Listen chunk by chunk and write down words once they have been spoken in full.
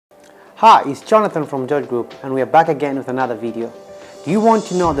Hi, it's Jonathan from George Group and we are back again with another video. Do you want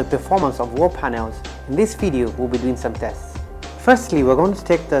to know the performance of wall panels? In this video, we'll be doing some tests. Firstly, we're going to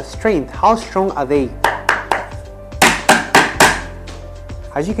take the strength. How strong are they?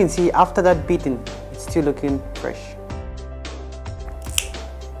 As you can see, after that beating, it's still looking fresh.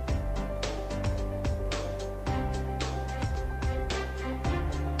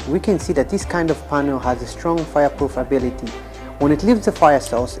 We can see that this kind of panel has a strong fireproof ability. When it leaves the fire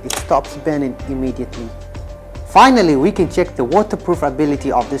source, it stops burning immediately. Finally, we can check the waterproof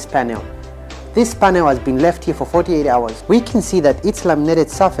ability of this panel. This panel has been left here for 48 hours. We can see that its laminated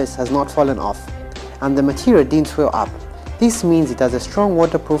surface has not fallen off and the material didn't swell up. This means it has a strong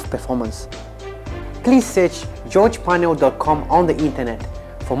waterproof performance. Please search georgepanel.com on the internet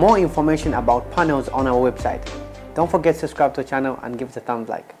for more information about panels on our website. Don't forget to subscribe to the channel and give it a thumbs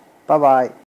like. Bye bye.